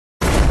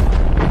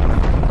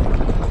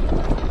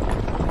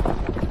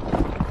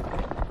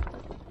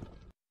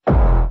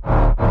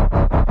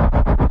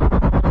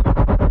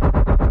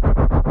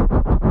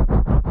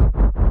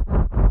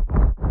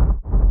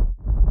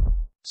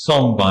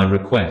Song by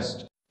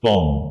request.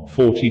 Von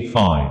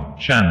 45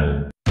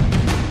 channel.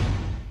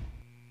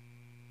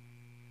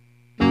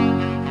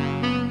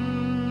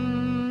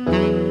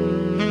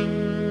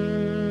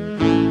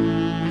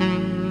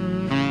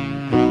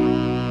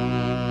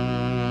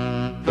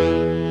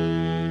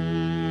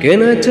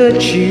 Can I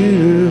touch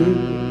you?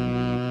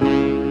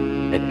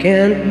 I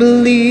can't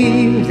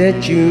believe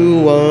that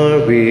you are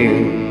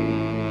real.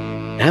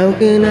 How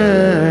can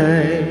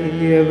I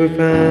ever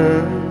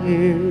find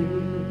you?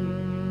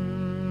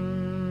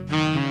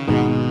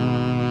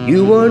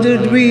 You are the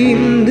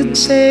dream that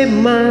saved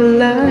my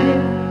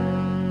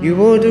life. You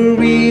are the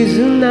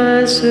reason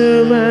I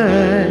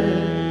survive.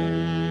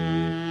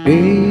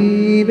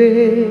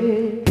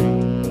 Baby,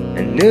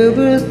 I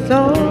never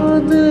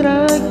thought that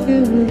I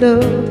could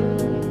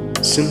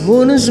love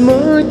someone as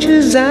much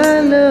as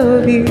I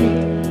love you.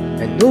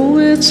 I know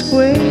it's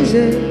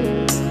crazy,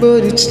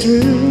 but it's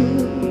true.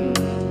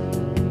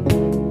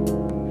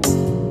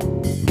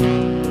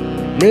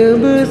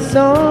 Never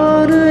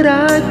thought that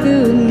I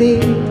could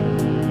need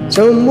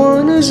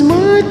someone as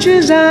much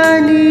as I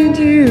need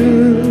you.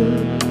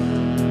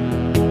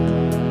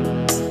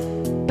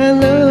 I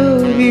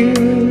love you.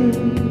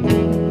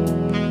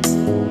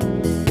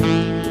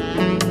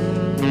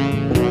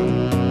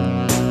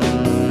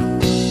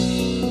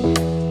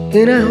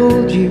 Can I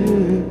hold you?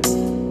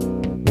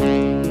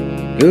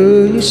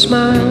 Girl, you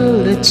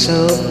smile, lights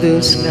up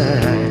the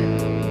sky.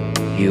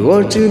 You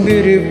are too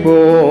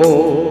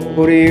beautiful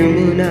for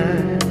you and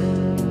I.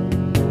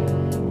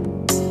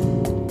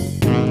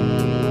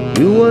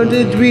 You are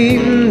the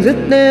dream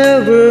that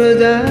never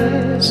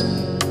dies.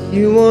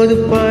 You are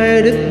the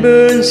fire that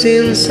burns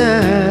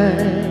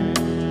inside.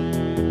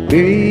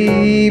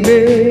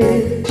 Baby,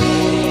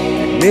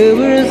 I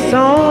never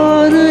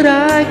thought that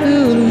I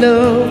could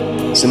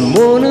love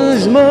someone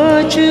as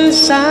much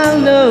as I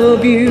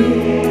love you.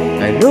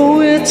 I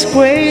know it's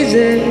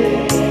crazy,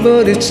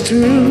 but it's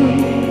true.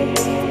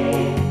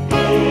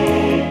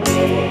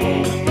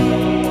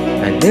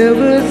 I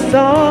never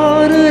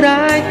thought that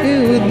I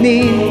could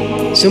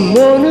need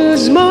someone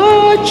as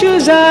much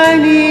as I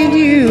need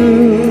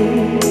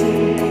you.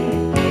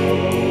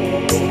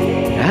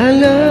 I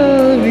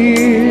love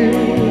you.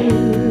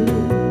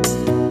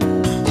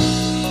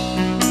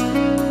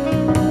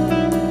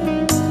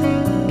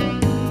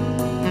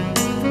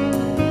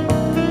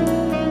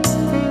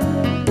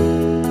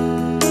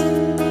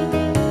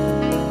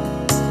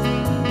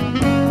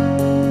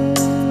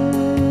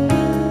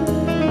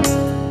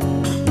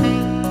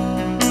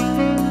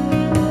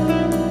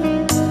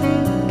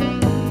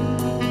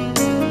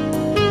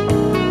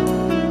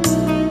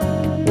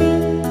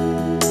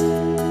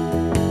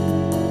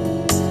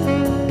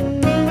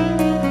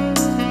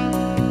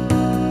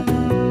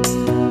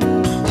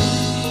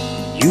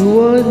 You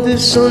are the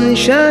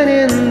sunshine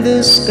in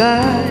the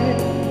sky.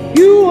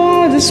 You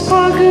are the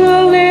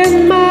sparkle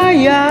in my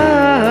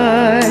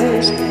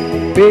eyes.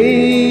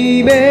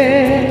 Baby,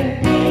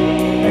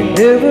 I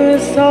never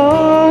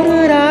thought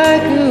that I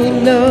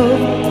could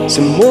love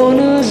someone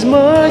as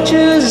much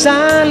as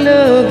I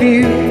love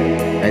you.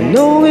 I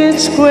know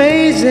it's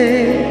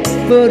crazy,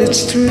 but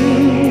it's true.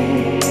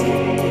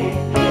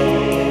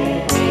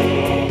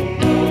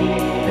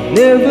 I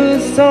never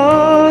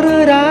thought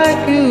that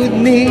I could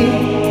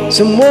need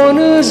someone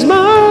as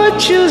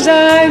much as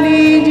I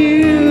need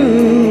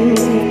you.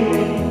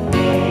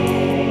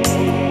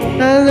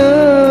 I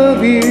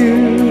love you.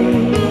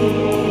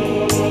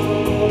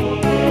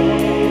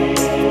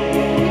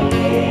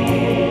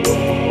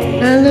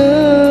 I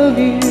love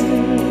you.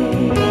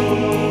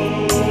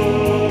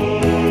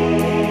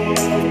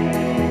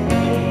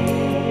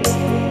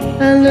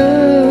 I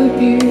love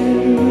you.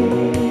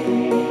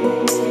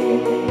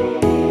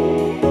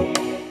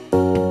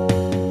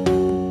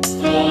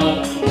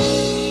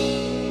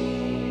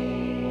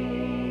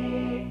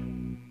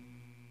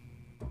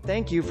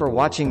 Thank you for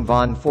watching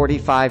Von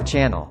 45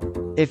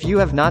 channel. If you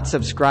have not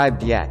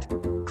subscribed yet,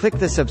 click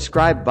the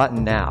subscribe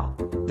button now.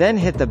 Then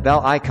hit the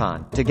bell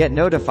icon to get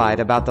notified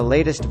about the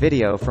latest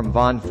video from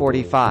Von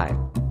 45.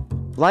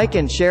 Like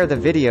and share the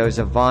videos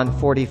of Von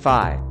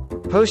 45.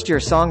 Post your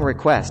song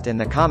request in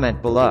the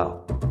comment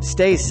below.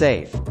 Stay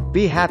safe,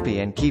 be happy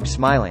and keep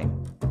smiling.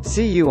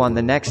 See you on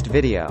the next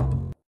video.